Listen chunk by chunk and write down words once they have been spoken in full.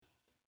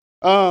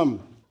Um,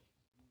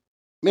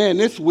 Man,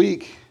 this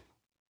week,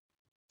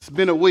 it's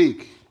been a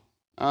week.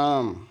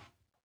 Um,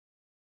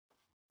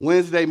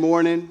 Wednesday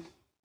morning,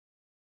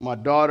 my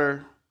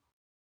daughter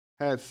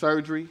had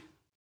surgery,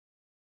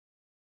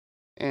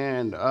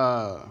 and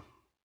from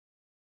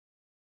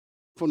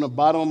the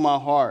bottom of my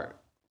heart,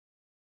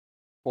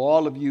 for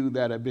all of you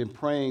that have been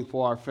praying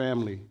for our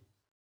family,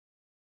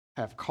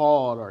 have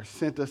called or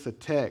sent us a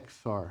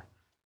text or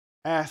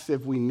asked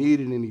if we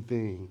needed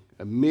anything,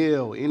 a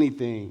meal,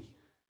 anything,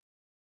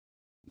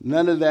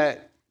 none of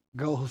that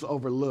goes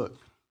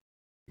overlooked.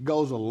 It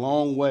goes a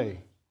long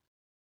way.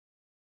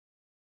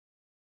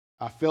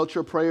 I felt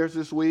your prayers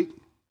this week,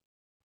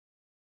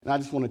 and I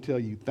just want to tell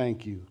you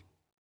thank you.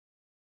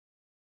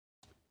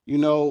 You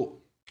know,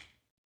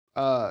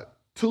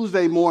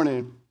 Tuesday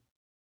morning,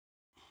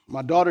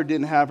 my daughter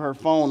didn't have her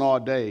phone all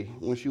day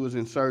when she was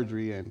in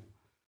surgery, and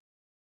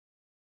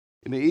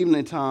in the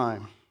evening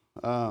time,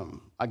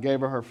 I gave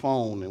her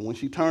phone, and when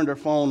she turned her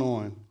phone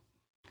on,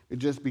 it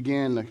just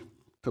began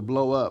to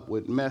blow up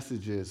with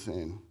messages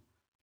and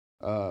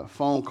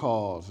phone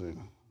calls and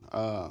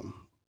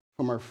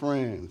from her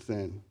friends.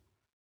 And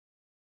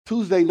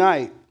Tuesday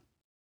night,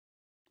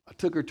 I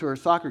took her to her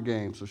soccer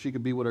game so she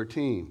could be with her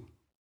team.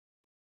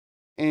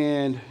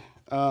 And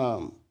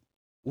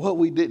what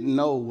we didn't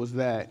know was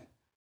that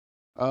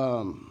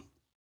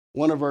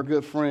one of her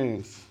good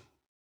friends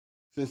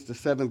since the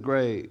 7th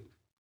grade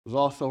was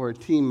also her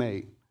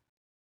teammate.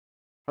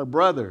 Her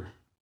brother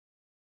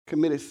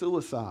committed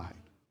suicide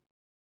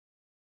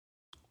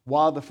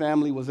while the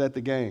family was at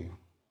the game.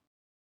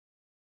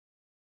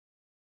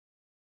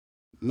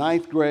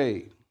 9th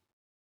grade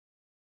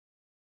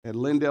at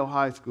Lindale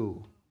High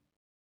School.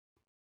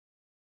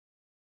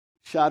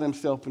 Shot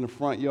himself in the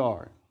front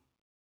yard.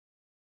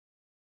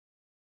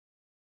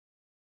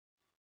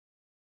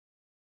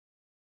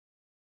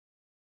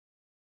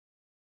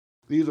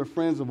 These are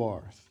friends of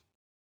ours.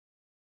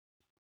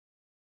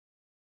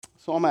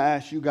 So I'm going to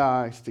ask you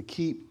guys to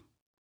keep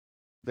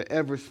the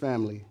Evers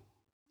family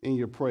in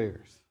your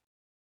prayers.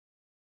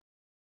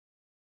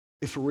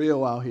 It's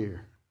real out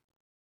here.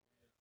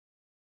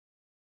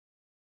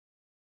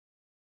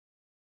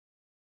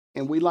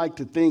 And we like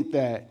to think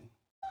that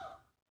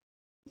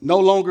no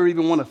longer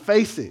even want to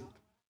face it.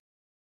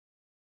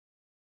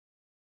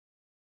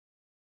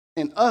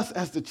 And us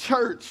as the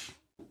church,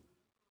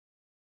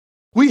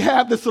 we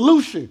have the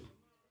solution.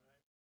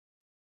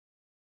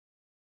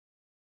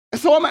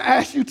 And so I'm going to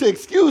ask you to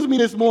excuse me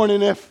this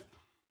morning if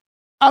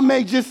I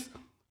may just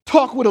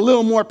talk with a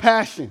little more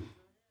passion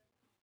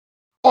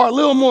or a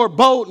little more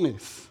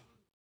boldness,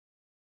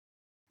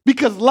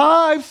 because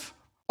lives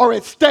are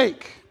at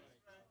stake.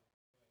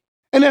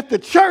 And if the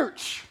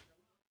church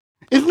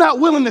is not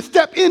willing to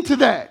step into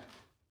that,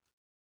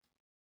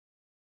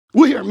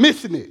 we are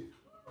missing it.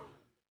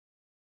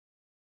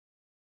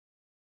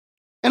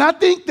 And I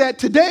think that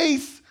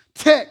today's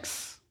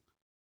text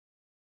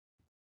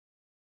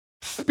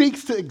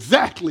speaks to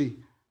exactly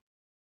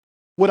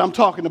what I'm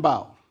talking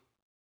about.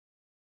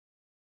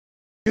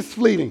 It's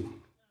fleeting.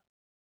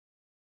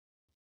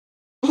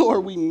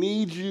 Lord, we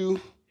need you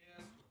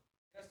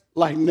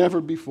like never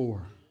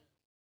before.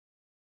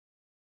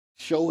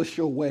 Show us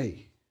your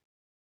way.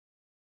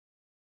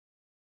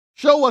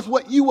 Show us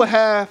what you will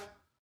have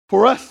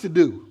for us to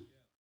do.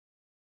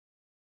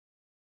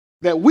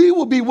 That we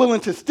will be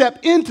willing to step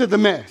into the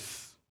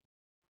mess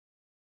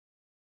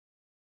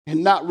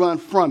and not run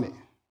from it.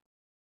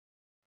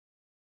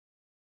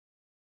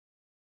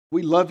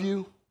 We love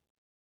you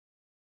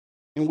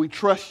and we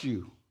trust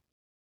you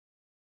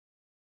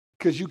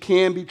because you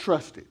can be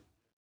trusted.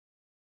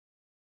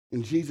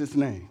 In Jesus'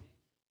 name,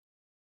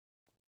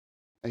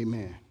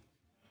 amen.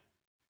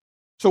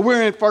 So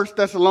we're in 1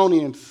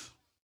 Thessalonians.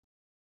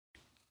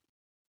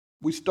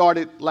 We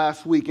started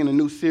last week in a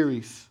new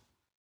series.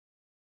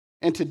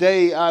 And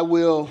today I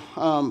will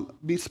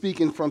be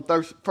speaking from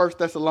 1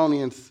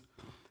 Thessalonians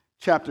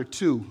chapter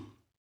 2.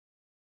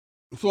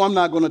 So I'm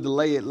not going to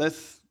delay it.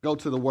 Let's go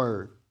to the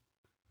word.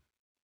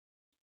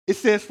 It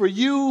says, "For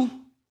you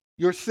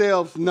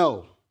yourselves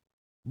know,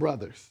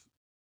 brothers,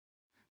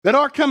 that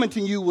our coming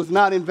to you was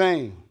not in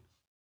vain.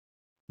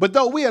 But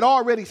though we had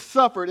already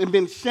suffered and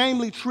been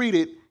shamefully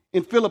treated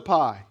in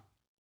Philippi,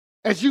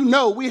 as you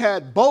know, we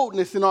had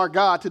boldness in our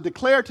God to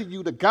declare to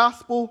you the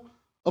gospel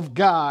of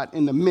God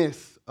in the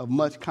midst of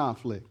much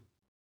conflict.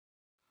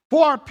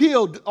 For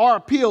our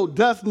appeal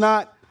does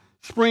not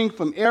spring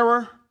from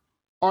error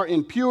or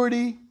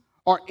impurity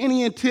or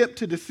any intent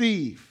to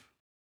deceive.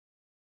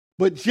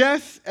 But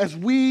just as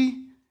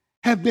we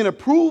have been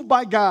approved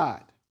by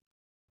God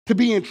to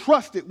be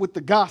entrusted with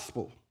the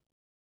gospel,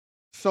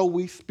 so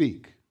we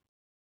speak,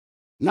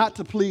 not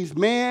to please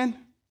man,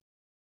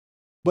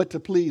 but to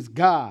please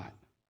God,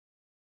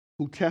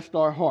 who tests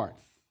our hearts.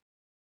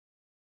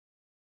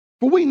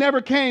 For we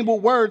never came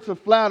with words of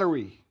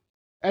flattery,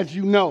 as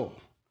you know,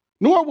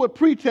 nor with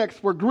pretext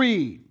for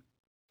greed.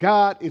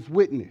 God is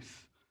witness.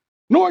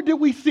 Nor did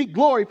we seek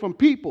glory from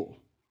people,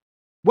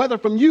 whether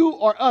from you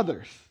or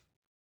others.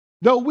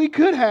 Though we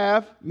could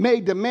have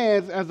made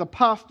demands as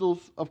apostles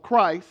of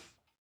Christ,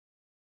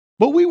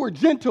 But we were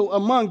gentle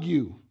among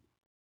you,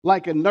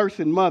 like a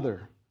nursing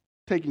mother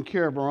taking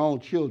care of her own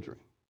children.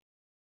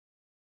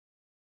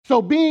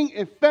 So being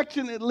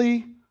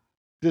affectionately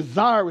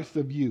desirous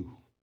of you,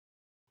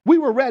 we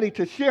were ready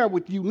to share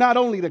with you not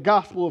only the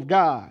gospel of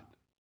God,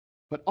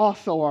 but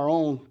also our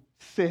own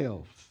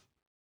selves,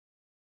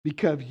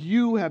 because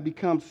you have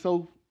become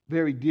so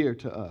very dear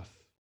to us.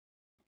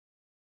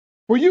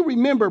 For you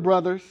remember,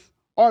 brothers,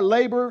 our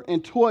labor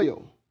and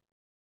toil.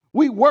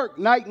 We work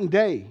night and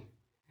day,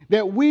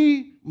 that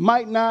we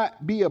might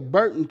not be a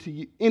burden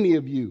to any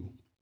of you,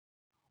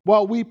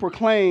 while we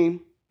proclaim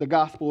the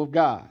gospel of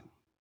God.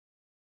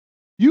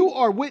 You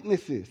are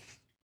witnesses,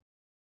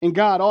 and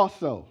God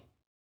also,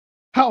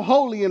 how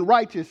holy and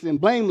righteous and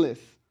blameless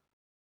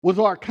was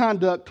our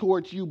conduct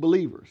towards you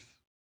believers.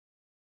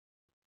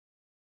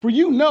 For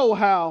you know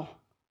how,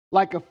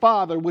 like a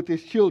father with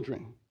his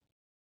children,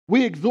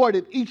 we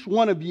exhorted each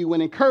one of you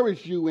and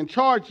encouraged you and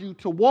charged you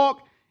to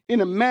walk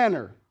in a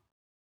manner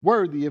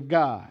worthy of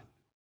God,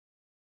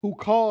 who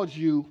called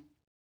you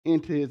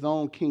into his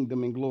own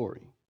kingdom and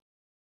glory.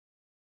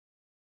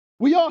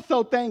 We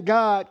also thank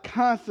God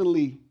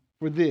constantly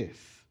for this,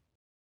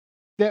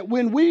 that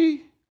when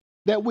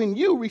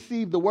you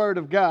received the word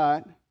of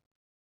God,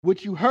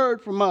 which you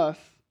heard from us,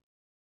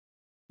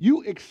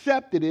 you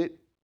accepted it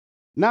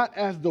not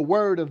as the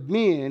word of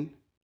men,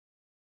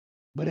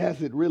 but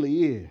as it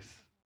really is,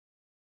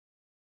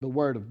 the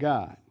word of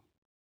God,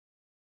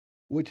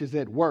 which is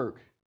at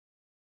work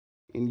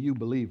in you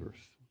believers.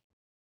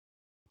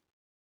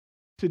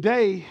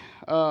 Today,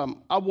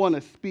 I want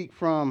to speak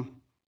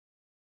from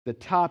the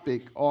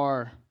topic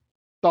or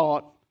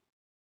thought,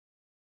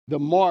 the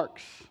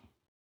marks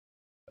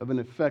of an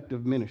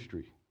effective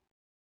ministry.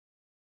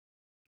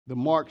 The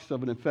marks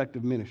of an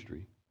effective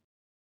ministry.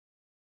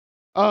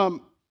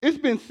 It's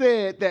been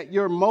said that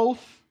your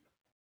most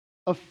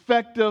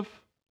effective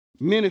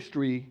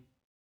ministry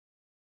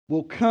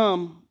will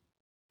come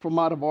from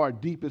out of our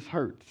deepest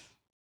hurts.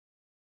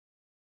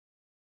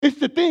 It's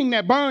the thing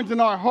that burns in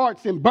our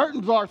hearts and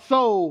burdens our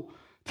soul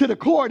to the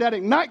core, that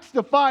ignites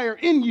the fire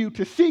in you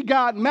to see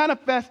God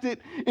manifested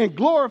and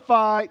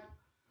glorified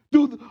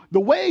through the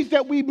ways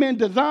that we've been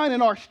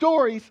designing our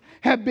stories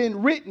have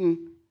been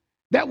written,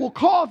 that will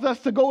cause us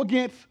to go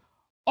against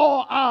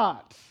all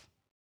odds,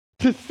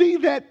 to see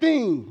that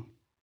thing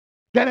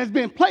that has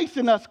been placed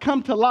in us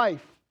come to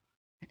life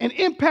and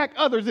impact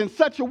others in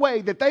such a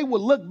way that they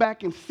will look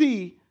back and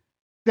see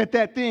that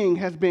that thing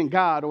has been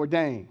God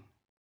ordained.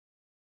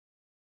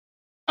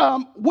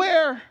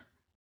 Where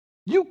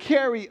you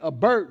carry a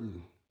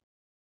burden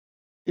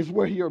is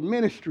where your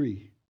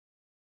ministry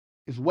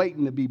is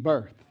waiting to be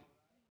birthed.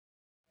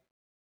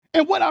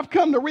 And what I've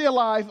come to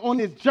realize on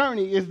this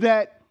journey is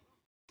that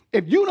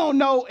if you don't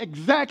know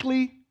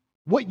exactly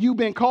what you've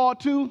been called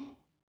to,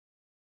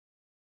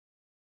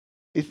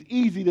 it's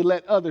easy to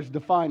let others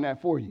define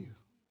that for you.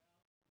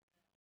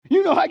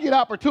 You know, I get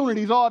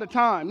opportunities all the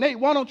time. Nate,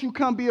 why don't you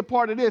come be a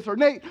part of this? Or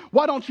Nate,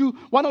 why don't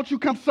you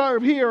come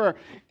serve here? Or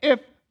if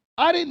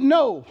I didn't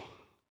know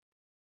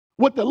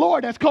what the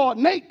Lord has called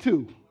Nate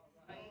to,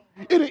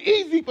 it is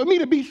easy for me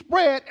to be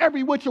spread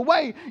every which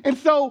way. And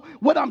so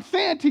what I'm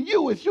saying to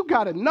you is you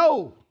got to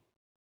know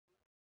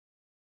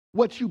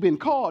what you've been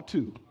called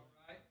to.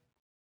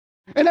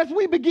 And as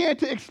we begin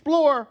to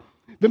explore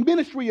the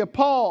ministry of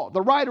Paul,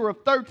 the writer of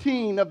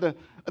 13 of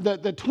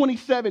the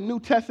 27 New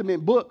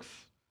Testament books,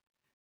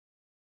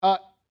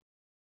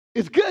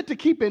 it's good to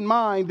keep in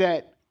mind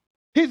that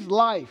his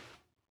life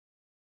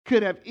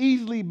could have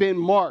easily been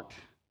marked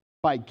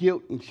by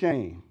guilt and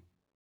shame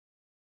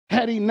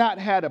had he not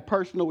had a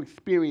personal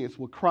experience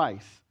with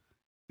Christ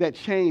that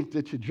changed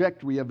the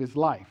trajectory of his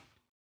life,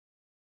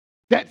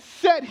 that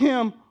set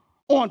him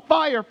on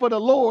fire for the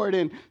Lord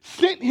and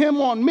sent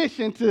him on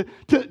mission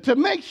to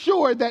make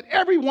sure that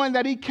everyone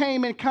that he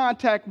came in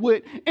contact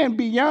with and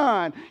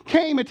beyond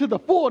came into the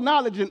full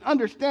knowledge and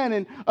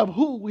understanding of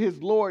who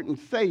his Lord and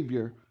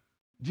Savior,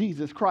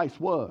 Jesus Christ,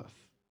 was.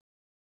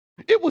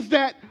 It was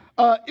that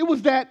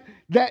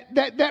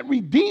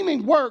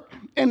redeeming work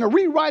and the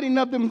rewriting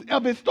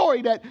of his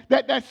story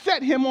that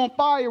set him on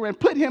fire and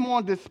put him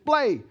on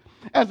display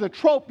as a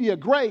trophy of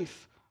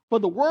grace for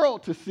the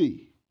world to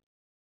see.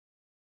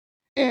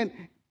 And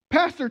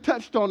Pastor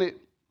touched on it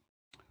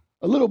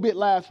a little bit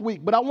last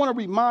week, but I want to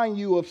remind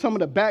you of some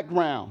of the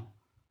background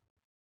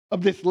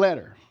of this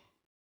letter.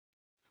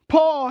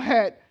 Paul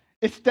had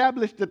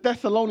established the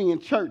Thessalonian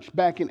church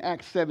back in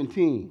Acts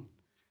 17.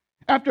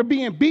 After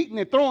being beaten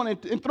and thrown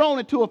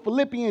into a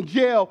Philippian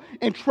jail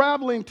and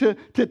traveling to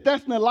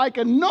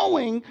Thessalonica,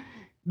 knowing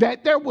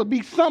that there would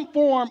be some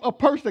form of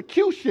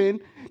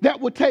persecution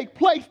that would take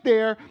place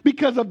there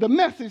because of the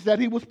message that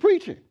he was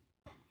preaching.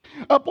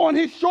 Upon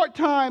his short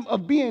time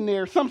of being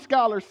there, some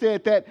scholars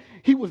said that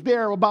he was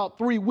there about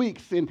 3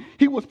 weeks and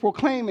he was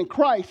proclaiming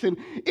Christ. And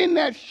in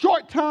that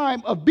short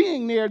time of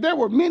being there, there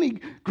were many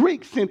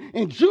Greeks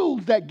and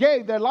Jews that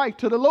gave their life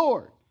to the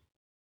Lord.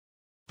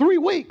 3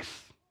 weeks.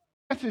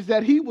 Message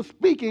that he was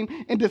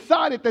speaking and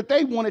decided that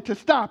they wanted to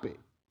stop it.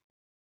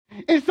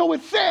 And so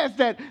it says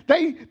that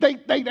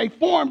they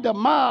formed a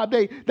mob,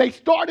 they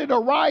started a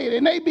riot,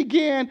 and they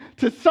began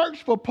to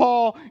search for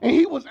Paul, and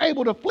he was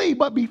able to flee.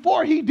 But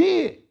before he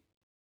did,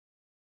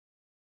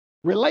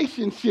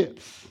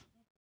 relationships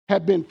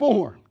had been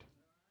formed.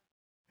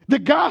 The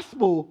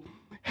gospel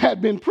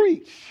had been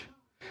preached.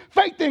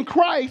 Faith in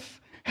Christ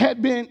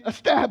had been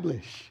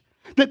established.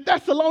 The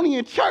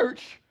Thessalonian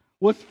church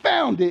was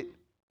founded,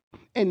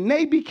 and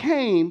they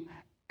became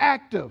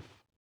active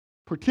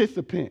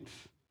participants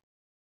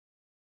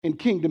in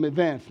kingdom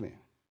advancement.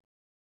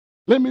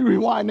 Let me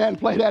rewind that and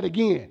play that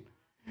again.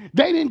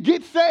 They didn't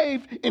get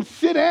saved and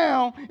sit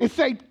down and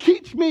say,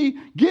 teach me,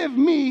 give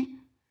me,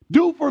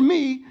 do for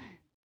me.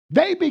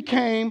 They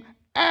became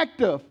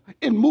active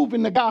in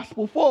moving the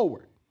gospel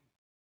forward.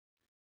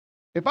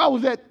 If I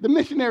was at the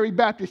Missionary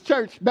Baptist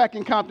Church back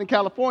in Compton,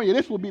 California,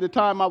 this would be the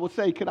time I would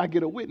say, could I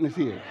get a witness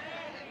here?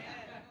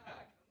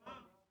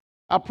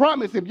 I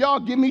promise if y'all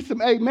give me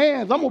some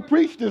amens, I'm going to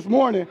preach this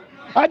morning.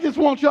 I just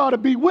want y'all to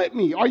be with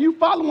me. Are you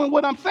following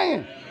what I'm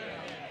saying?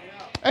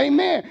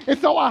 Amen. And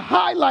so I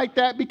highlight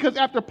that because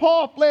after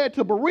Paul fled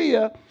to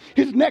Berea,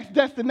 his next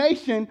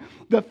destination,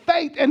 the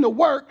faith and the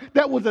work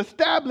that was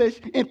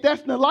established in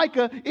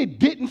Thessalonica, it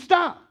didn't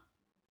stop.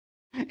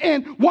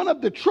 And one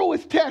of the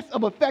truest tests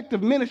of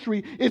effective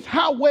ministry is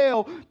how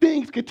well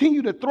things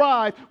continue to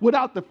thrive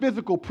without the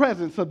physical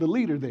presence of the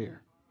leader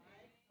there.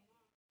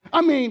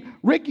 I mean,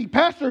 Ricky,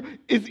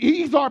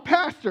 he's our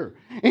pastor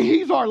and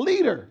he's our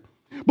leader.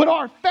 But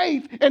our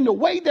faith and the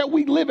way that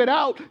we live it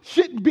out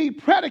shouldn't be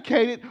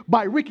predicated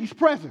by Ricky's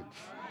presence.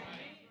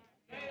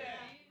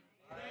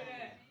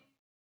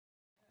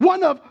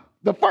 One of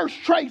the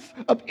first traits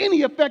of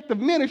any effective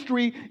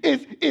ministry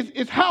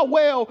is how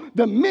well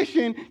the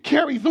mission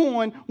carries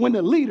on when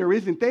the leader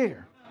isn't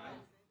there.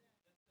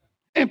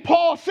 And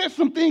Paul set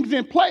some things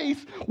in place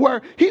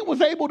where he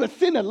was able to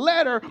send a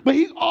letter, but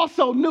he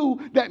also knew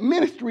that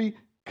ministry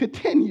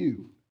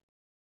continued.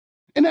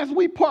 And as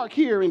we park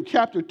here in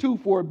chapter 2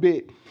 for a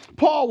bit,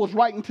 Paul was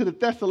writing to the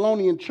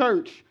Thessalonian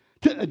church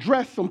to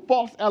address some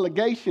false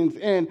allegations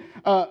and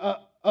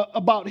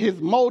about his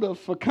motives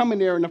for coming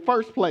there in the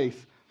first place.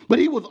 But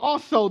he was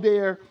also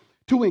there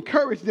to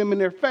encourage them in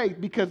their faith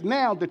because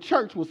now the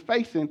church was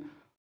facing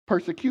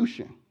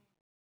persecution.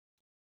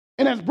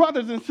 And as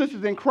brothers and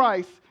sisters in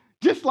Christ,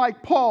 just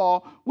like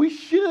Paul, we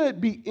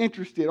should be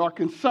interested or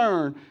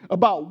concerned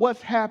about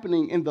what's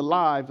happening in the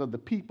lives of the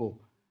people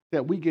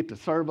that we get to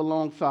serve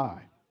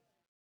alongside.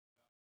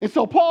 And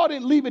so Paul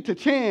didn't leave it to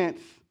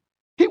chance.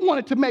 He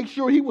wanted to make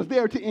sure he was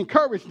there to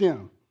encourage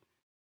them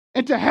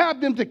and to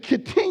have them to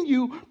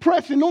continue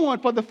pressing on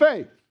for the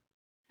faith.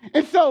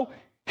 And so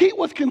he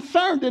was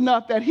concerned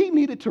enough that he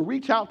needed to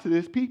reach out to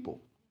this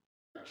people.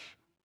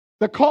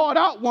 The called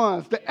out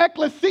ones, the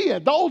ecclesia,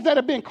 those that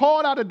have been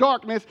called out of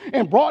darkness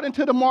and brought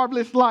into the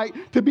marvelous light,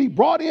 to be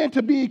brought in,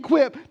 to be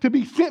equipped, to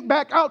be sent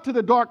back out to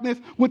the darkness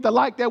with the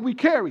light that we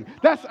carry.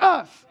 That's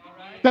us,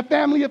 the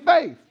family of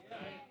faith.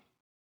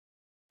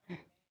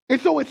 And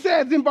so it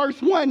says in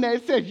verse 1 that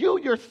it says, you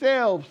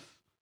yourselves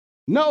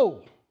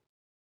know,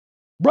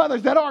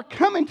 brothers, that our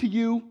coming to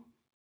you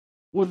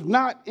was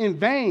not in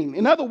vain.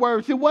 In other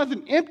words, it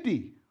wasn't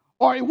empty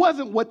or it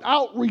wasn't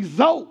without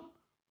result.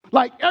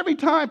 Like every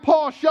time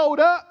Paul showed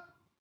up,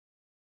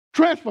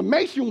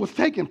 transformation was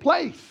taking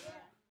place.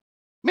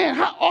 Man,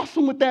 how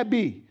awesome would that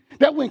be?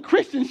 That when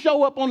Christians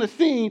show up on the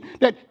scene,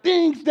 that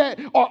things that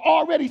are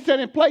already set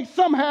in place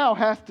somehow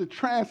has to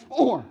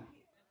transform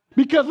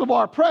because of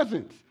our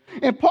presence.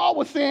 And Paul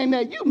was saying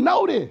that you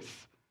know this.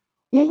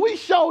 When we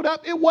showed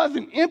up, it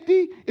wasn't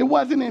empty. It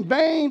wasn't in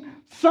vain.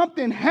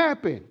 Something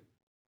happened.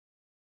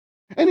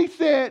 And he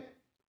said,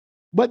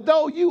 but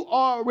though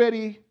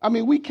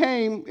we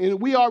came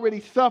and we already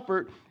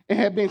suffered and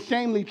had been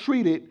shamefully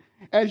treated,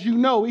 as you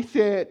know, he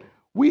said,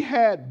 we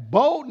had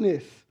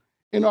boldness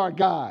in our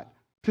God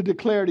to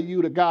declare to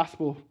you the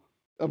gospel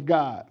of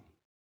God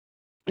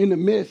in the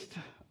midst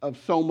of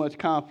so much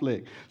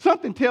conflict.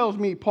 Something tells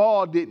me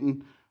Paul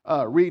didn't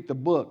read the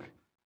book,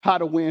 How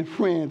to Win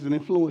Friends and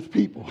Influence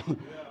People.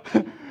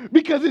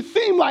 Because it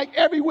seemed like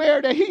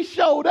everywhere that he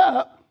showed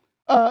up,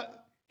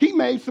 he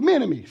made some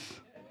enemies.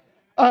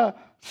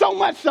 So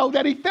much so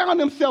that he found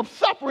himself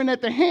suffering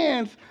at the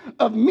hands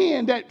of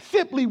men that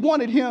simply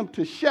wanted him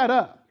to shut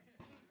up.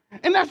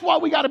 And that's why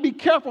we got to be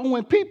careful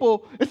when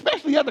people,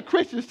 especially other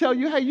Christians, tell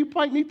you, hey, you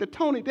probably need to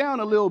tone it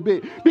down a little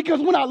bit. Because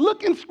when I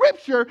look in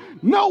Scripture,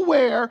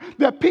 nowhere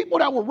the people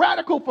that were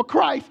radical for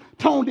Christ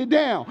toned it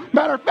down.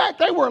 Matter of fact,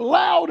 they were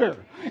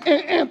louder.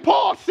 And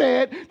Paul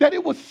said that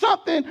it was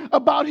something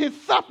about his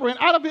suffering,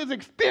 out of his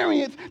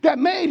experience, that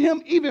made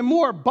him even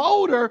more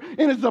bolder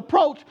in his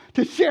approach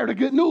to share the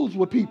good news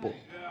with people.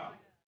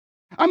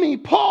 I mean,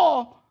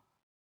 Paul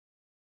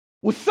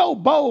was so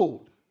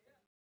bold.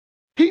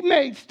 He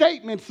made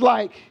statements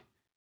like,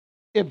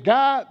 if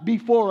God be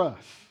for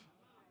us,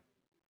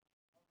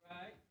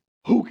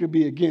 who could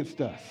be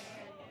against us?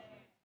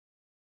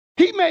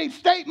 He made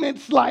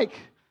statements like,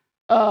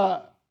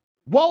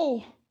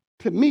 woe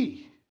to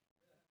me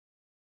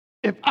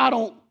if I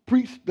don't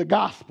preach the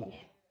gospel.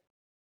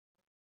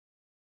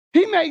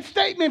 He made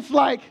statements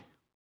like,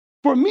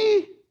 for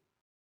me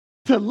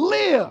to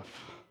live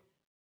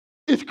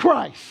is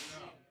Christ,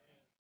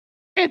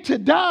 and to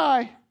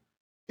die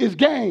is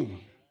gain.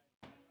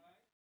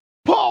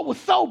 Paul was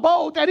so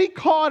bold that he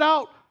called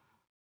out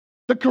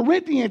the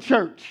Corinthian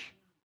church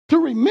to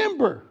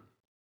remember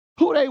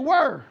who they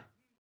were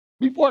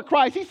before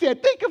Christ. He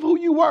said, think of who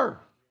you were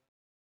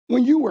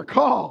when you were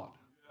called.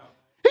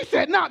 He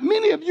said, not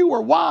many of you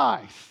were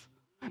wise.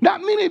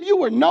 Not many of you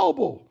were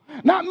noble.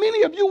 Not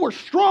many of you were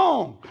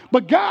strong.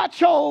 But God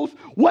chose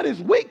what is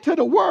weak to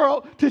the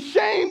world to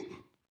shame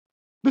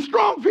the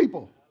strong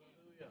people.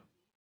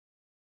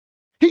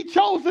 He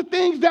chose the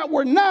things that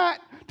were not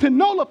to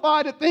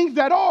nullify the things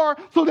that are,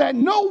 so that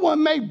no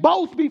one may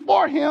boast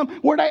before him,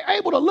 where they're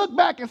able to look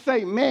back and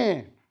say,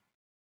 man,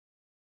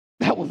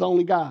 that was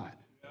only God.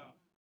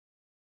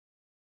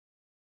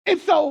 And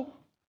so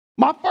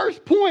my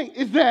first point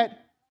is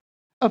that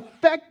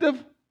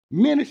effective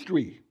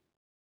ministry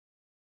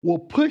will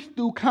push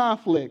through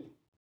conflict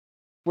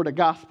for the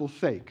gospel's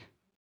sake.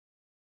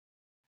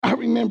 I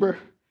remember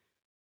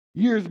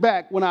years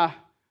back when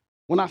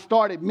I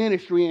started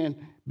ministry and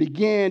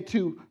began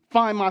to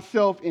find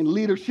myself in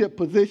leadership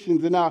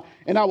positions, and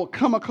I would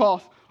come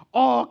across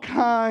all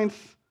kinds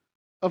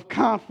of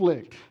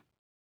conflict.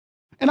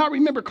 And I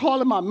remember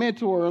calling my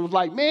mentor and was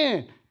like,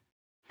 man,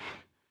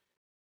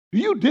 do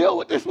you deal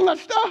with this much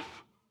stuff?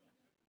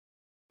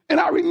 And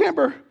I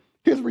remember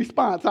his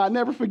response. I'll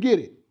never forget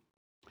it.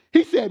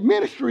 He said,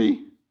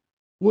 ministry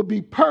would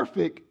be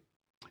perfect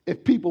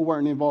if people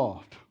weren't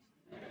involved.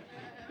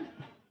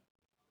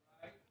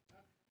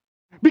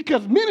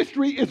 Because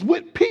ministry is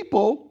with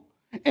people,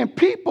 and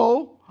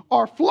people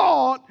are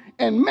flawed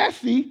and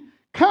messy.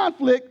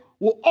 Conflict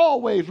will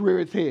always rear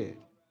its head.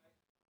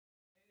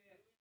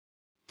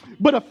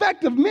 But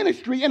effective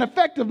ministry and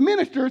effective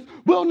ministers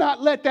will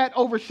not let that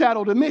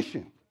overshadow the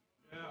mission.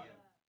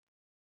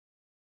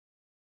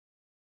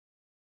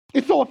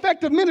 And so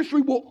effective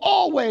ministry will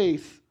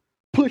always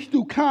push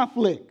through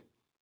conflict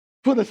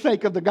for the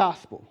sake of the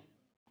gospel.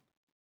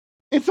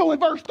 And so in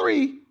verse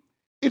 3,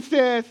 it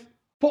says,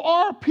 for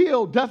our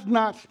appeal does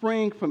not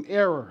spring from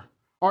error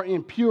or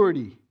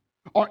impurity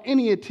or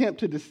any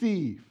attempt to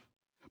deceive,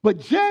 but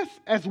just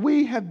as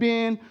we have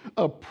been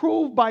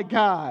approved by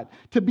God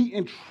to be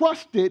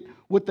entrusted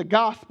with the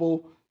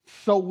gospel,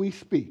 so we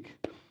speak.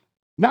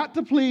 Not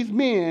to please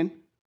men,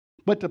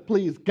 but to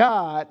please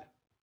God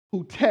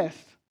who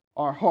tests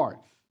our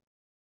hearts.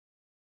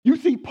 You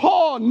see,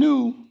 Paul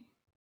knew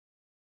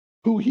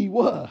who he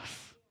was,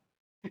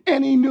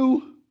 and he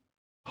knew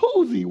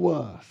whose he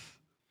was.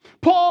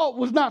 Paul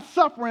was not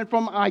suffering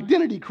from an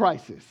identity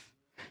crisis.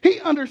 He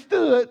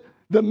understood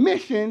the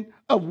mission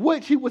of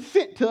which he was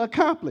sent to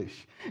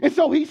accomplish. And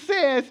so he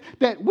says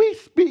that we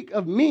speak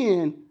of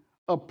men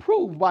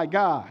approved by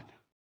God,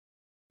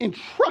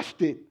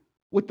 entrusted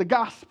with the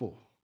gospel.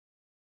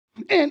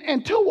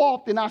 And too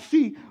often I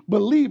see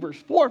believers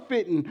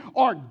forfeiting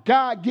our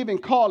God-given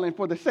calling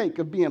for the sake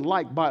of being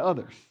liked by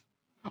others,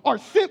 or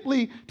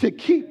simply to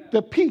keep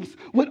the peace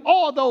with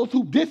all those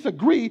who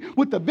disagree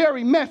with the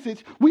very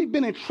message we've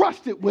been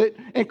entrusted with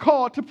and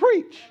called to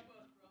preach.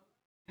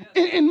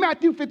 In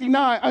Matthew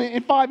 59,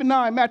 in 5 and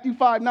 9, Matthew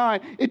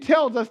 5:9, it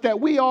tells us that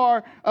we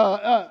are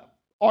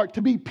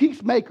to be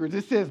peacemakers.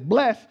 It says,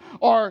 blessed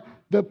are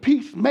the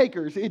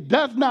peacemakers. It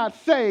does not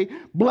say,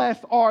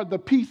 blessed are the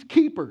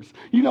peacekeepers.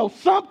 You know,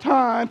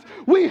 sometimes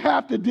we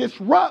have to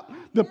disrupt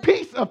the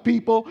peace of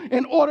people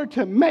in order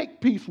to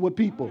make peace with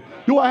people.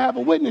 Do I have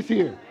a witness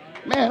here?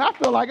 Man, I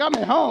feel like I'm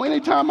at home.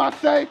 Anytime I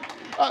say,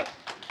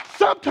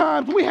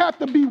 sometimes we have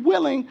to be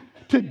willing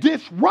to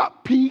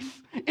disrupt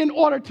peace in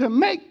order to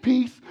make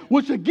peace,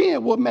 which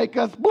again will make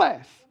us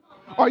blessed.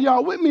 Are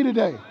y'all with me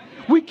today?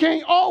 We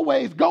can't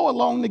always go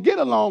along to get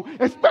along,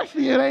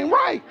 especially it ain't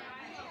right.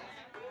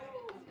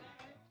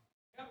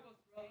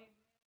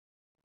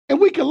 And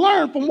we can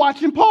learn from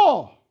watching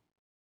Paul.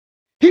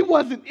 He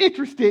wasn't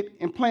interested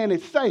in playing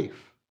it safe.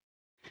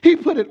 He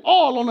put it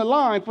all on the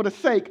line for the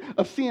sake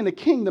of seeing the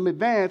kingdom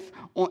advance,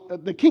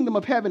 the kingdom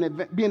of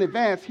heaven being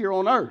advanced here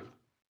on earth.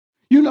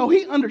 You know,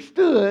 he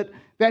understood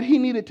that he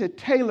needed to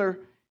tailor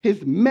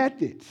his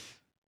methods.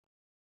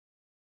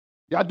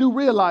 Y'all do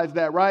realize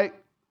that, right?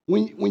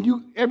 When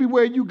you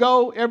everywhere you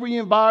go, every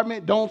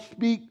environment, don't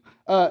speak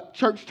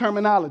church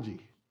terminology.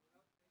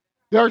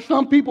 There are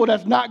some people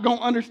that's not going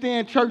to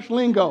understand church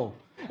lingo.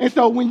 And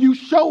so when you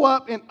show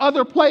up in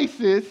other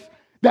places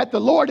that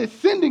the Lord is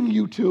sending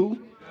you to,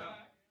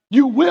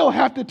 you will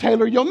have to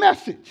tailor your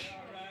message.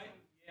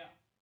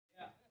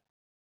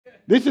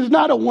 This is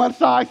not a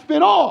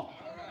one-size-fits-all.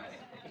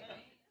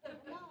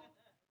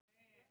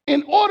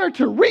 In order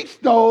to reach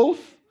those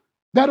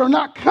that are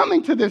not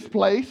coming to this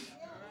place,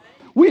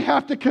 we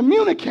have to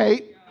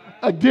communicate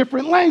a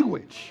different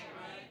language.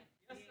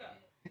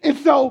 And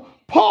so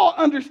Paul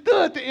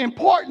understood the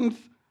importance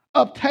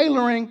of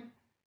tailoring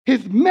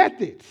his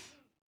methods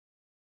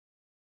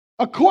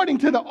according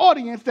to the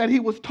audience that he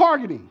was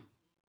targeting.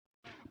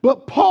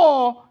 But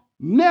Paul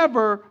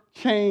never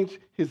changed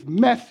his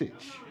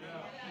message.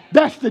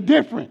 That's the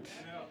difference.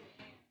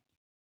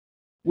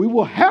 We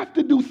will have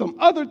to do some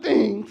other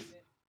things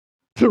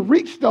to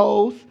reach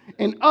those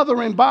in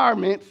other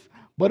environments,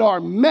 but our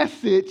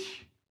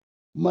message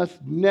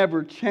must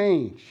never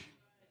change.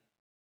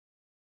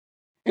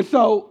 And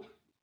so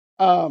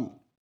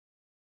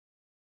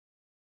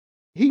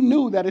he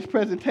knew that his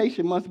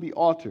presentation must be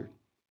altered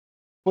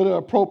for the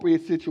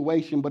appropriate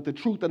situation, but the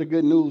truth of the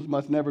good news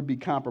must never be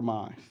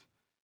compromised.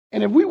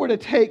 And if we were to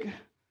take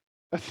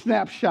a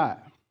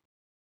snapshot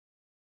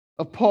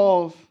of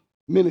Paul's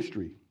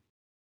ministry,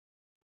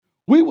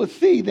 we would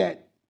see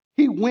that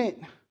he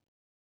went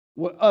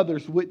where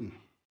others wouldn't.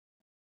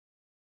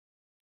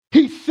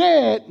 He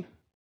said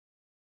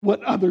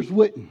what others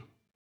wouldn't.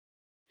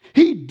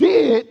 He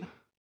did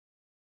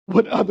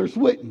what others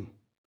wouldn't.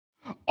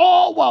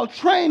 All while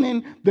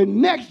training the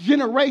next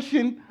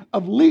generation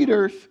of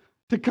leaders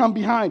to come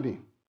behind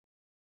him.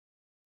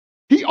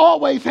 He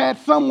always had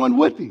someone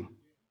with him.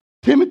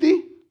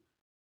 Timothy.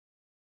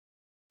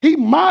 He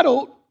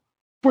modeled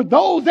for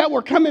those that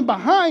were coming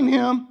behind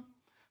him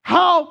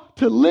how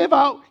to live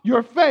out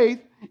your faith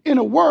in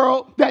a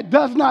world that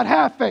does not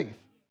have faith.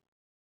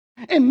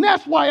 And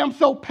that's why I'm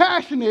so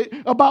passionate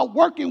about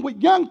working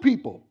with young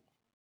people.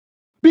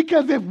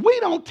 Because if we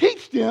don't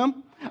teach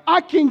them,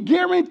 I can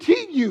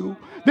guarantee you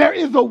there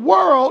is a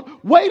world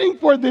waiting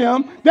for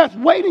them that's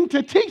waiting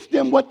to teach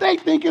them what they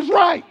think is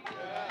right.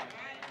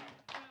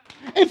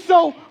 And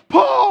so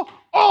Paul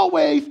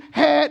always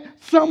had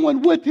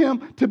someone with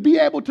him to be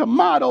able to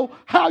model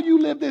how you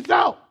live this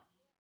out.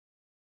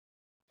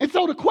 And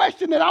so the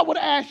question that I would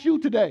ask you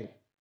today,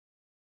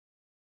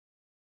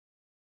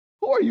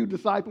 who are you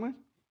discipling?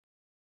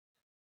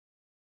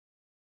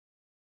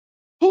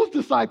 Who's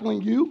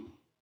discipling you?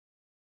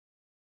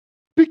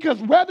 Because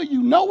whether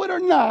you know it or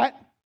not,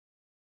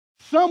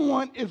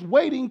 someone is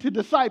waiting to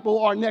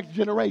disciple our next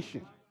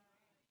generation.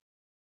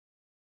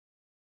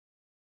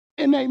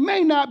 And they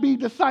may not be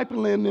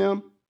discipling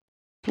them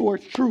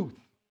towards truth.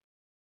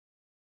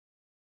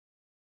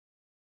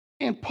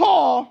 And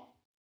Paul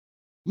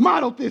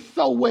modeled this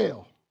so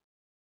well.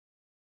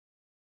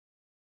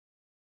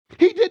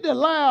 He didn't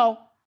allow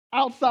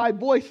outside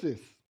voices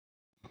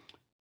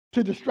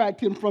to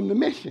distract him from the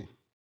mission.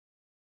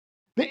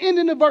 The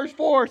ending of verse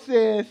 4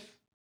 says,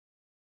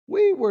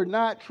 we were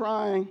not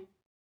trying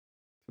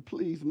to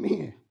please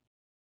men,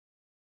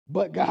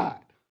 but God,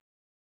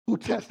 who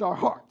tests our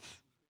hearts.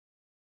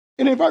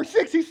 And in verse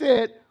 6, he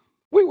said,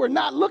 we were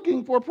not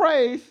looking for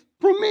praise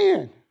from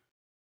men,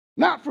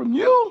 not from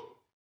you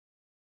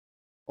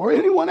or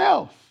anyone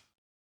else.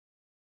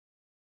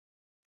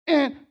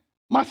 And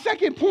my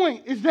second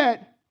point is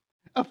that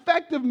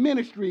effective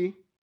ministry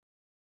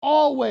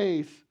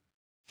always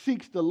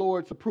seeks the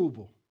Lord's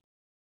approval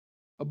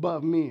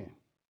above men.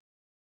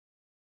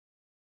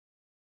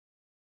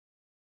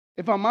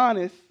 If I'm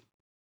honest,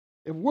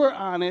 if we're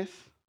honest,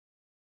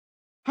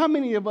 how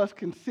many of us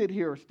can sit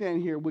here or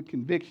stand here with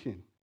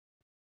conviction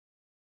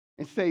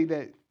and say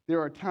that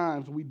there are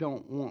times we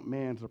don't want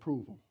man's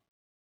approval?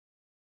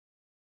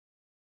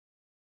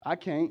 I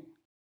can't.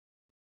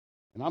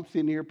 And I'm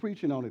sitting here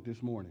preaching on it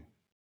this morning.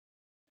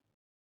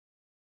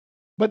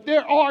 But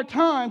there are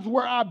times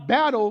where I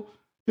battle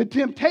the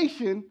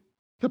temptation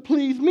to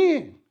please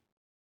men.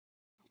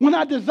 When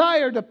I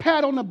desire the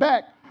pat on the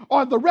back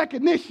or the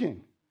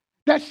recognition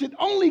that should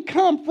only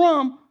come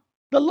from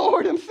the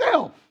Lord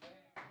himself.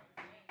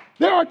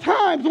 There are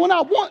times when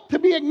I want to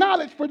be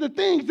acknowledged for the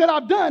things that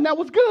I've done that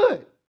was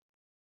good.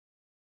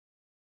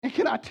 And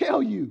can I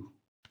tell you,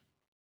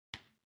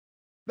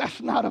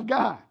 that's not of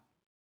God.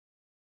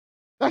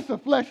 That's a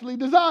fleshly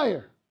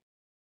desire.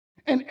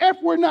 And if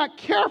we're not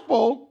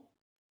careful,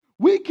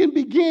 we can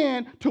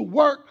begin to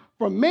work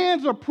for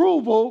man's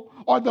approval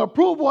or the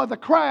approval of the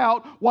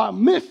crowd while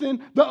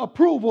missing the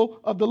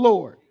approval of the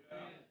Lord.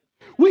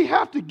 We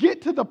have to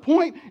get to the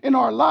point in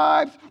our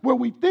lives where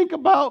we think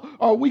about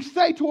or we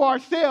say to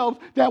ourselves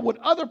that what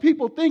other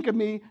people think of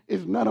me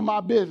is none of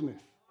my business.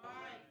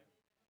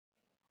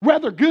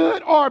 Whether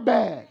good or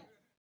bad.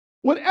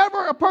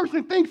 Whatever a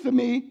person thinks of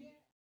me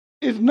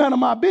is none of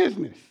my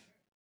business.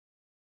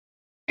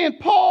 And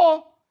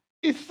Paul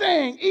is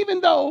saying,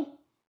 even though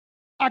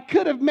I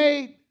could have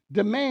made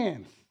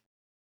demands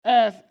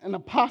as an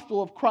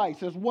apostle of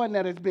Christ, as one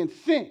that has been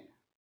sent,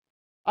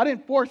 I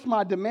didn't force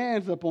my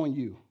demands upon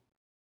you.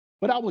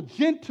 But I was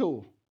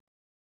gentle,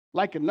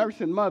 like a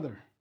nursing mother,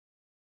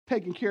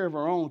 taking care of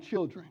her own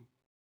children.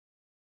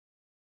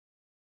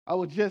 I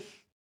was just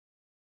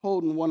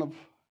holding one of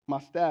my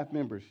staff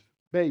members'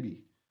 baby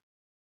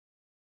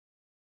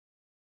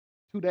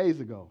 2 days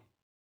ago.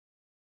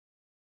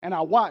 And I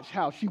watched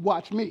how she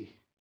watched me.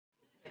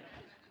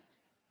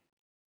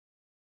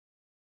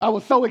 I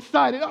was so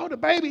excited. Oh, the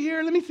baby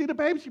here. Let me see the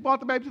baby. She brought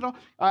the baby.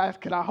 I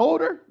asked, can I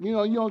hold her? You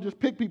know, you don't just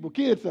pick people's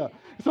kids up.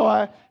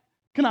 So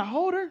can I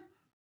hold her?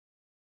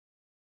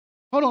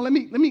 Hold on, let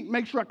me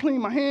make sure I clean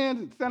my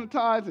hands and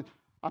sanitize. And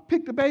I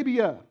picked the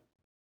baby up.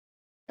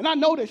 And I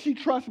know that she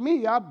trusts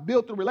me. I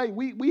built the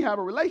relationship. We have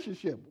a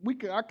relationship.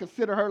 I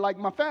consider her like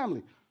my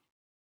family.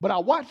 But I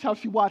watched how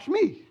she watched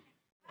me.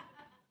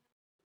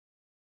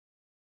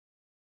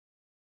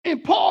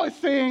 And Paul is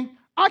saying,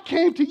 I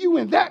came to you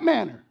in that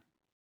manner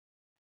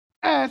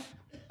as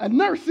a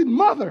nursing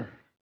mother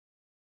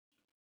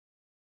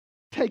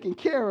taking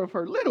care of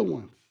her little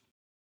ones.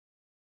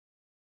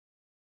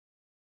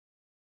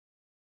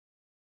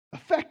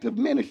 Effective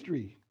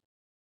ministry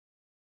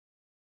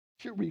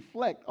should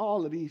reflect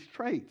all of these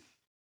traits.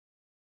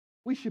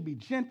 We should be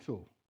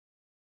gentle.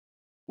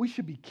 We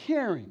should be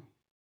caring.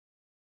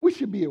 We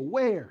should be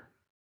aware.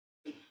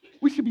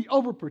 We should be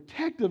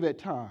overprotective at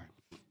times.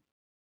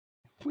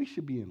 We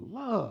should be in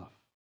love.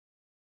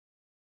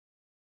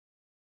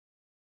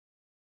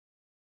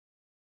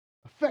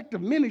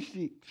 Effective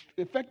ministry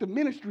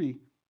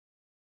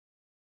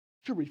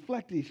should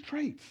reflect these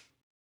traits.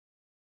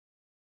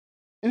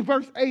 In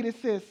verse 8, it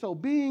says, so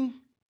being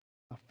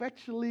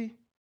affectionately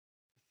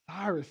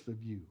desirous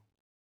of you,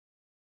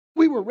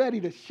 we were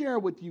ready to share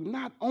with you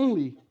not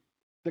only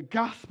the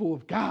gospel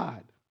of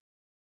God,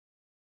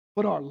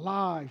 but our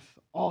lives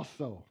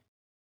also,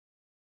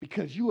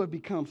 because you have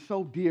become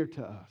so dear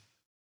to us.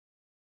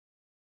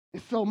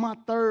 And so my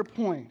third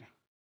point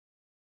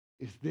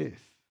is this.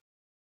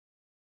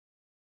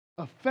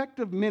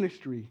 Effective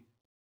ministry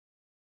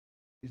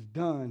is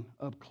done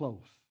up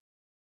close.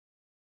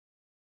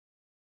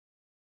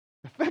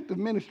 Effective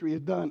ministry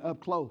is done up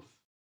close.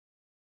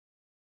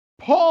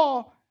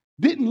 Paul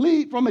didn't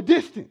lead from a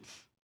distance.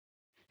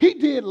 He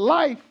did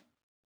life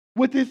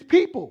with his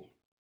people,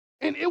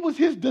 and it was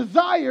his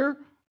desire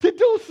to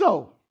do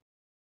so.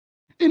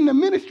 In the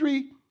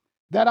ministry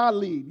that I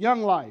lead,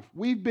 Young Life,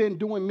 we've been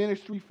doing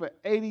ministry for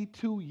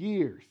 82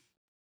 years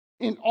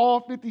in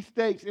all 50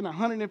 states, in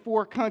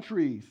 104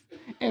 countries,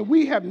 and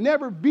we have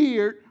never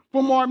veered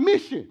from our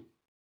mission.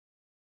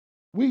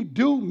 We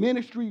do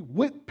ministry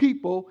with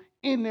people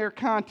in their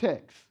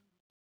context.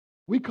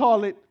 We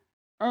call it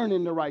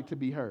earning the right to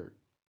be heard.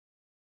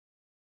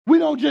 We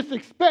don't just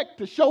expect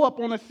to show up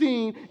on a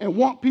scene and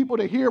want people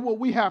to hear what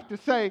we have to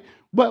say,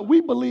 but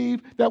we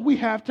believe that we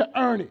have to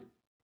earn it.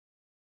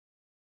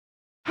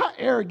 How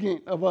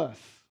arrogant of us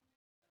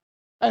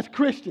as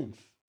Christians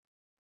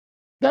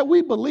that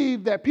we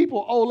believe that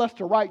people owe us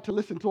the right to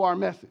listen to our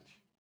message.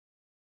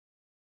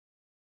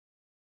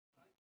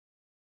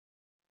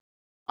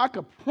 I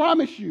could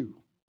promise you,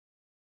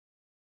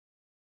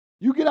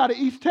 you get out of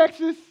East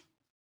Texas,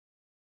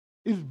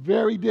 it's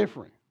very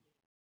different.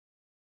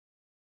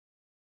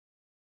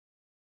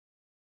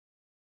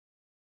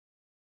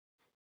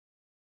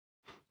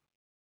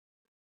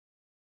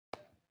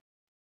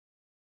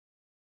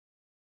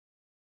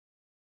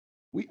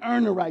 We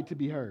earn the right to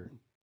be heard.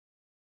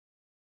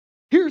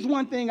 Here's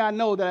one thing I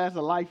know that as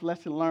a life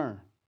lesson learned,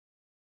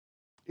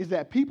 is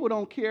that people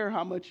don't care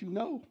how much you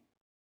know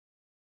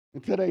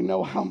until they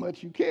know how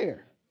much you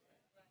care.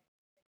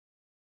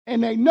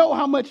 And they know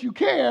how much you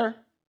care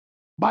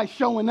by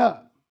showing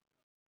up.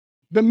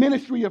 The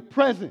ministry of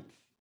presence.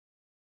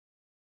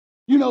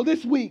 You know,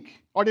 this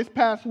week, or this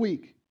past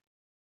week,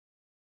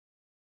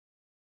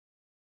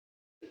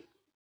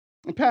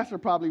 and Pastor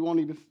probably won't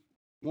even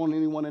want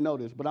anyone to know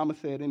this, but I'm going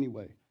to say it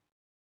anyway.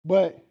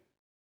 But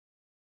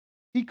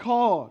he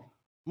called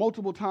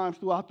multiple times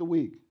throughout the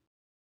week,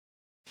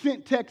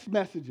 sent text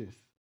messages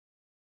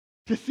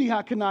to see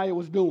how Kanaya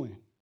was doing.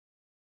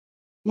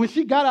 When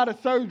she got out of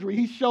surgery,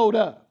 he showed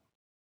up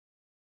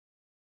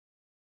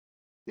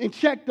and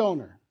checked on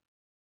her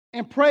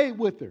and prayed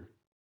with her.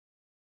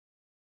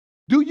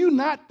 Do you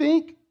not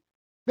think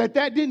that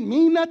that didn't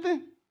mean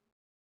nothing?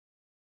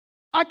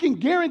 I can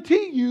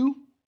guarantee you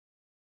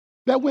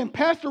that when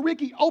Pastor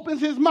Ricky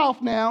opens his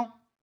mouth now,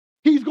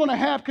 he's going to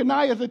have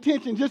Kanaya's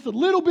attention just a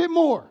little bit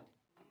more.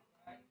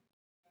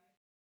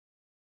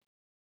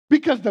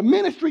 Because the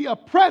ministry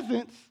of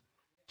presence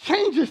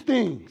changes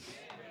things.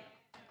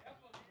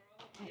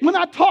 When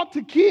I talk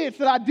to kids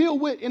that I deal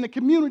with in the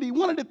community,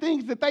 one of the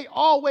things that they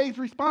always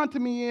respond to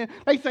me in,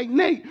 they say,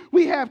 Nate,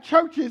 we have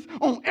churches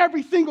on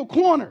every single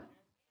corner.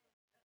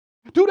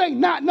 Do they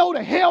not know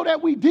the hell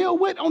that we deal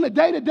with on a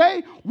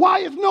day-to-day? Why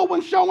is no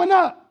one showing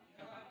up?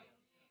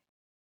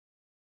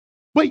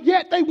 But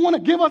yet they want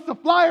to give us a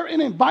flyer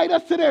and invite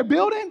us to their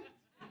building?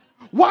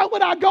 Why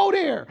would I go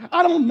there?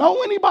 I don't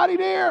know anybody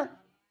there.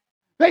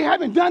 They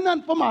haven't done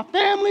nothing for my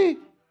family.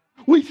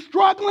 We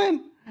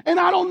struggling, and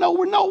I don't know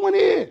where no one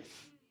is.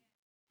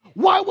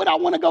 Why would I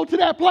want to go to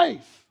that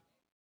place?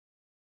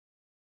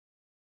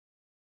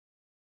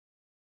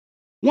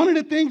 One of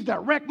the things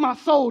that wrecked my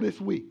soul this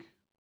week,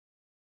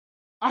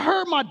 I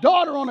heard my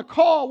daughter on a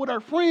call with her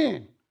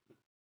friend.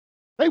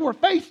 They were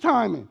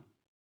FaceTiming,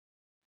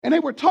 and they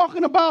were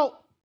talking about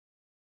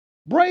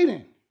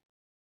Braden.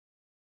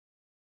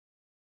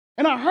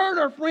 And I heard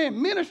her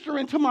friend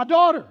ministering to my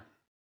daughter.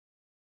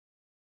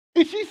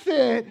 And she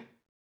said,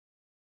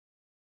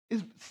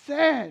 it's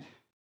sad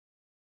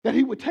that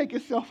he would take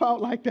himself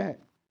out like that.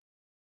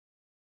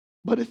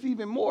 But it's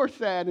even more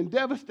sad and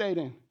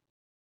devastating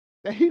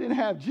that he didn't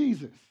have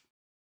Jesus.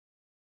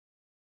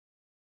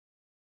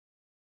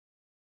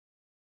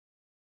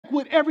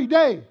 With every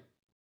day,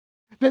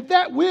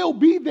 that will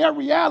be their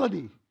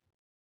reality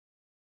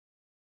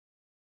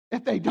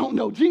if they don't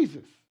know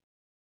Jesus.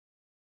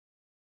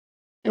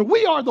 And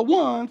we are the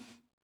ones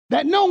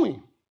that know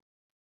him.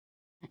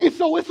 And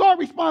so it's our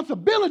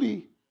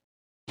responsibility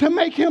to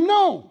make him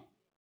known.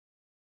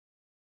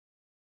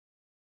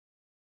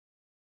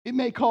 It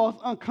may cause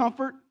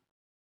uncomfort.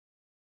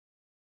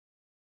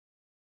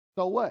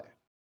 So what?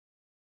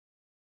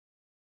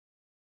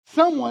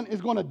 Someone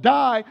is going to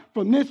die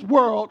from this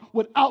world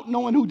without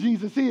knowing who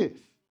Jesus is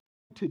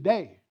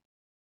today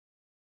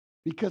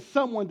because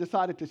someone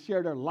decided to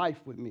share their life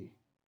with me.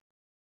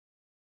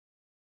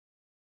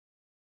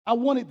 I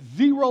wanted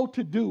zero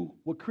to do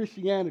with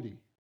Christianity.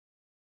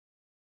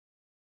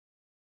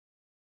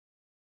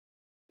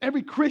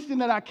 Every Christian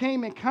that I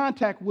came in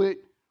contact with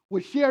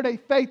would share their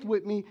faith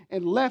with me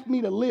and left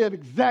me to live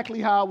exactly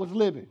how I was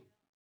living.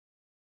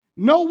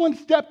 No one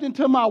stepped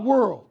into my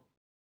world.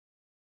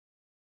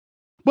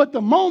 But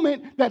the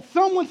moment that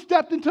someone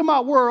stepped into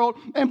my world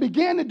and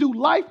began to do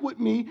life with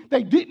me,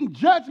 they didn't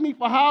judge me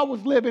for how I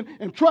was living,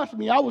 and trust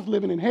me, I was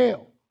living in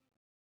hell.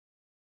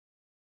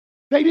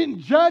 They didn't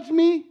judge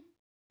me.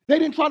 They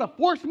didn't try to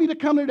force me to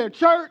come to their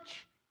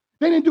church.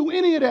 They didn't do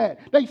any of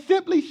that. They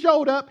simply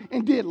showed up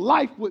and did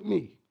life with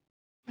me.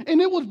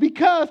 And it was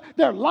because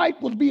their life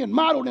was being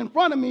modeled in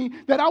front of me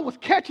that I was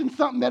catching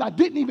something that I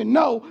didn't even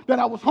know that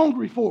I was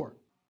hungry for.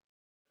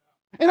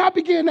 And I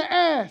began to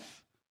ask,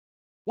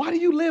 why do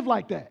you live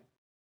like that?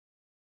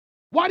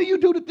 Why do you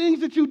do the things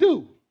that you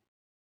do?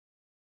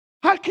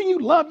 How can you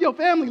love your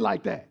family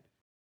like that?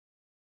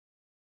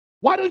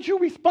 Why don't you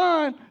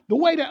respond the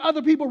way that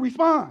other people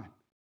respond?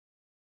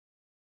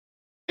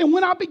 And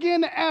when I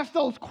began to ask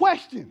those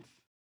questions,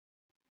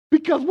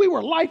 because we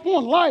were life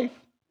on life,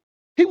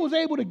 he was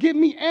able to give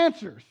me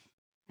answers.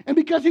 And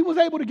because he was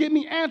able to give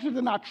me answers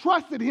and I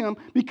trusted him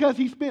because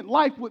he spent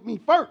life with me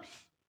first,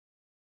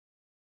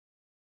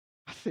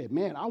 I said,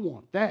 man, I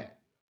want that.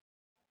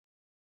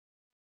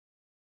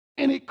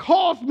 And it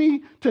caused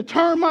me to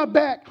turn my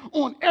back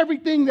on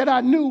everything that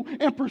I knew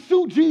and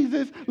pursue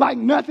Jesus like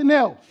nothing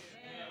else.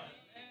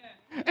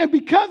 And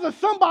because of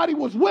somebody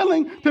was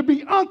willing to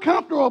be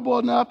uncomfortable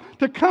enough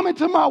to come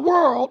into my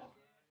world,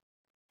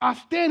 I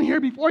stand here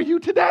before you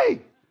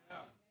today.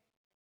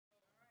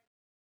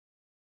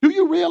 Do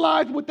you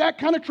realize what that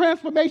kind of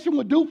transformation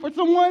would do for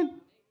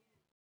someone?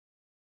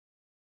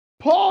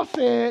 Paul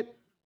said,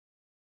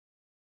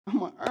 I'm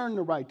going to earn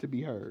the right to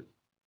be heard.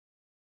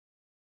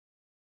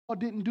 Paul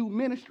didn't do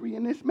ministry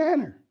in this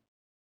manner.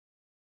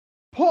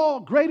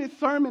 Paul's greatest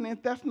sermon in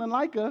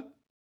Thessalonica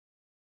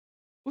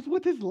was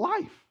with his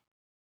life.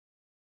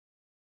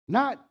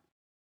 Not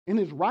in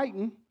his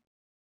writing,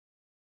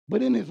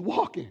 but in his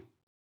walking.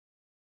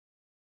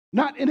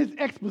 Not in his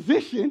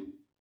exposition,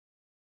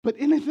 but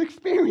in his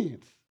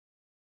experience.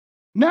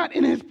 Not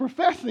in his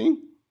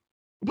professing,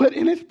 but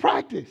in his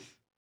practice.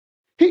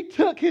 He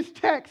took his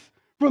text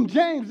from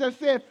James that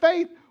said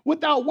faith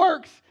without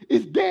works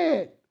is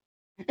dead.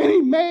 And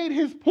he made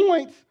his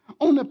points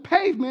on the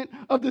pavement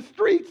of the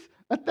streets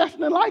of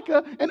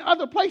Thessalonica and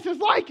other places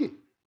like it.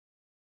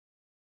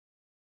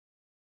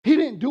 He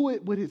didn't do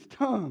it with his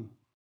tongue,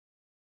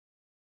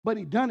 but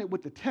he done it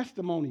with the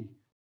testimony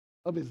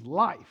of his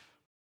life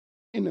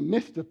in the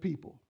midst of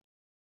people.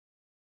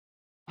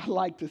 I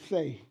like to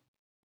say,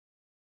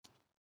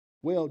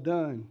 well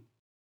done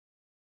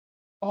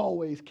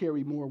always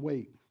carry more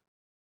weight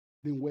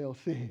than well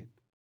said.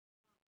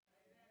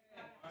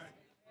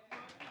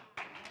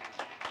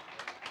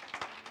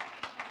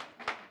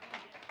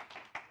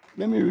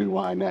 Let me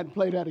rewind that and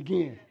play that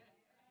again.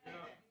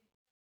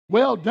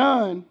 Well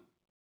done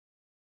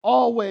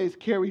always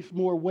carries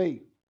more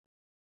weight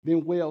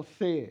than well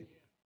said.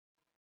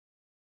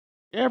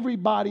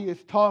 Everybody is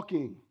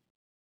talking.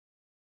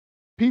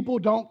 People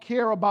don't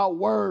care about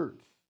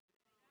words.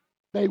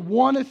 They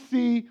want to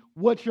see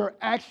what your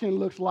action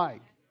looks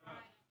like.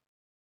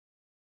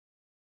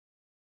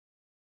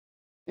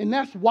 And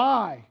that's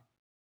why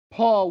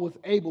Paul was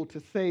able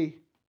to say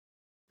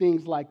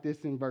things like this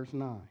in verse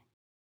 9.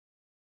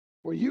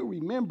 For you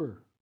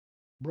remember,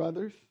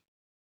 brothers,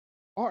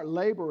 our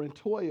labor and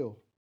toil.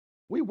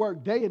 We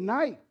work day and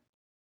night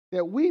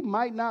that we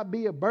might not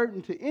be a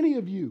burden to any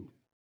of you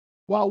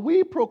while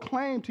we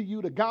proclaim to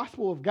you the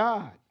gospel of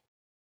God.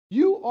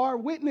 You are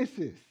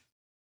witnesses,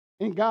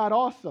 and God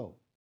also,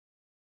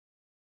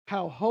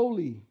 how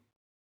holy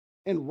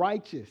and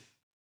righteous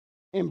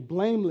and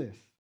blameless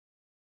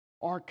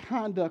our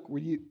conduct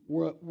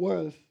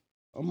was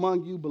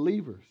among you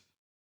believers.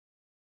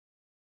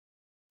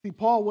 See,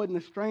 Paul wasn't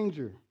a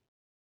stranger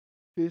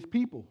to his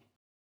people,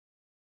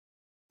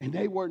 and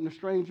they weren't a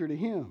stranger to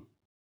him.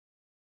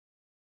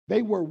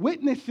 They were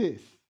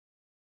witnesses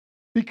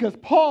because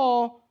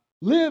Paul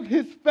lived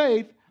his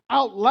faith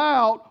out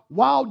loud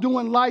while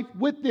doing life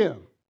with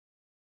them.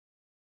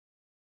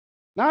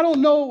 Now, I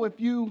don't know if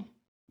you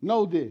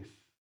know this,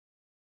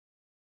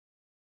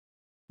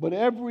 but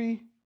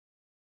every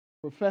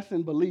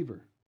professing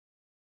believer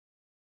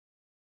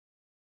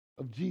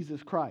of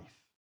Jesus Christ,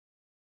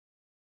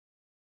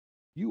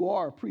 you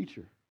are a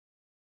preacher,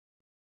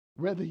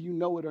 whether you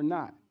know it or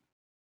not.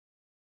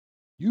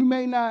 You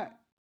may not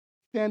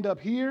stand up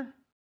here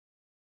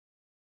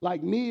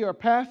like me or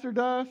pastor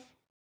does,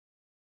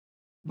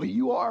 but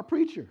you are a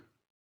preacher.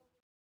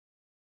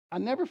 I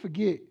never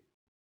forget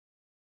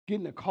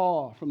getting a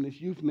call from this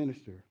youth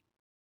minister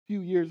a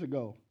few years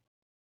ago.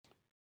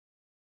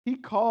 He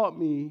called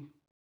me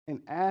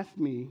and asked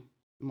me,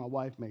 and my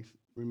wife may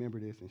remember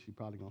this, and she's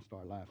probably going to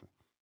start laughing,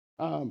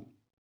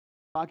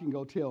 if I can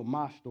go tell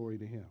my story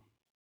to him.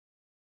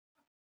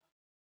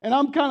 And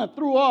I'm kind of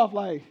threw off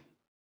like,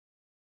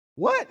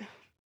 what?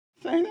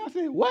 I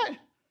said, what?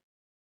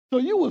 So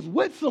you was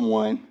with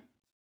someone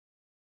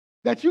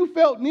that you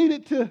felt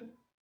needed to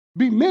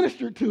be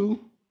ministered to.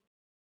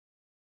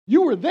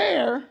 You were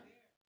there,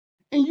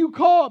 and you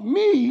called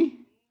me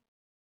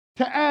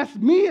to ask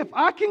me if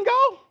I can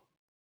go?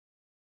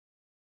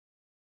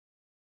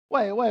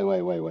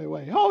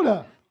 Wait. Hold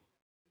up.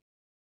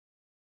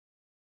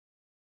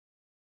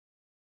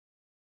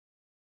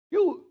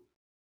 You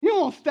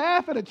on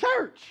staff at a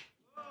church.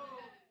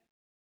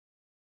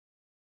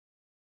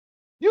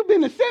 You've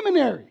been to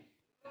seminary.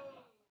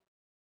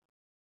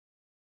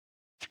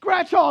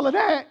 Scratch all of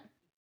that.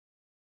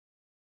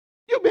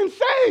 You've been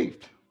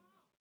saved.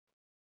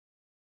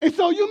 And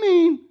so you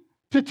mean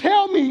to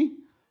tell me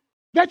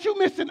that you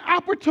missed an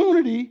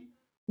opportunity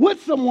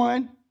with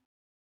someone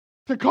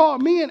to call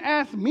me and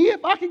ask me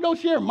if I can go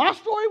share my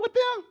story with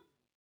them?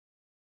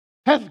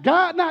 Has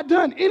God not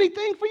done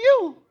anything for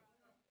you?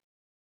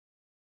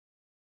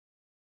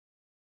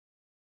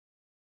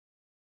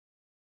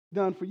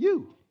 Done for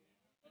you.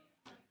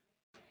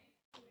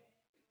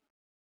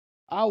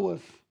 I was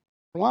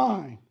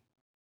blind,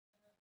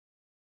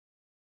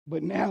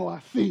 but now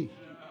I see.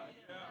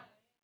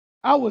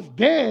 I was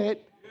dead,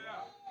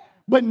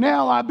 but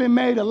now I've been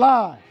made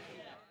alive.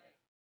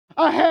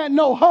 I had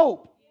no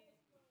hope,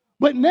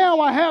 but now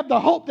I have the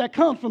hope that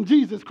comes from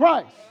Jesus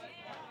Christ.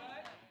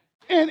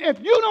 And if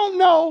you don't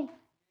know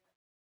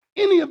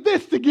any of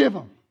this to give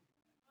him,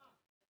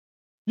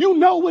 you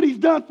know what he's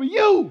done for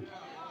you.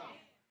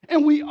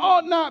 And we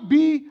ought not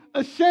be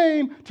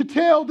ashamed to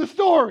tell the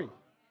story.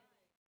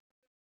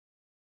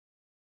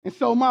 And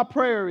so my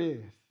prayer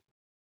is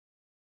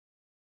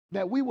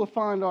that we will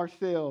find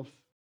ourselves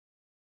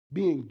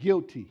being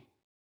guilty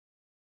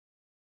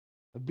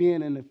of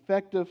being an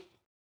effective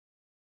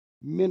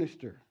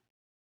minister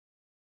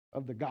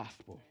of the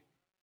gospel,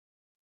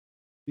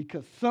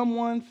 because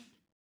someone's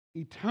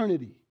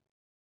eternity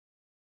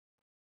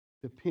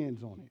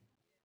depends on it.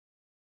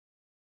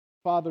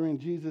 Father, in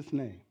Jesus'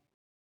 name,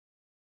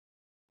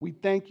 we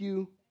thank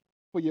you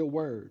for your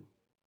word.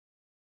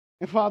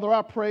 And Father,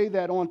 I pray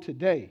that on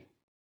today,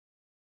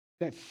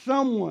 that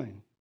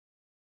someone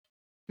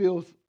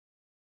feels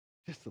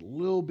just a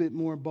little bit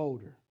more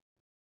bolder.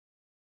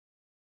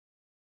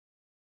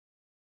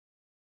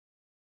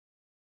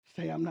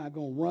 Say, I'm not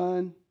going to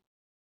run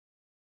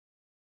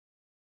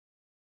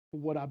for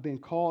what I've been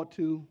called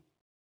to,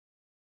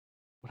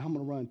 but I'm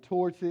going to run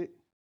towards it,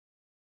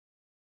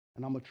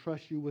 and I'm going to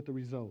trust you with the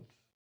results.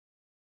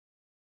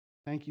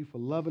 Thank you for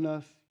loving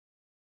us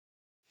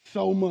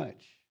so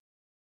much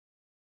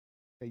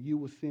that you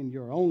will send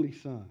your only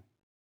son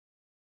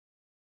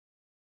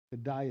to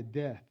die a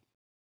death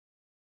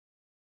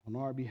on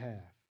our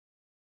behalf.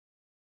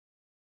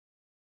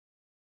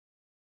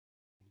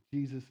 In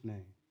Jesus'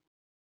 name,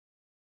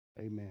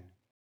 amen.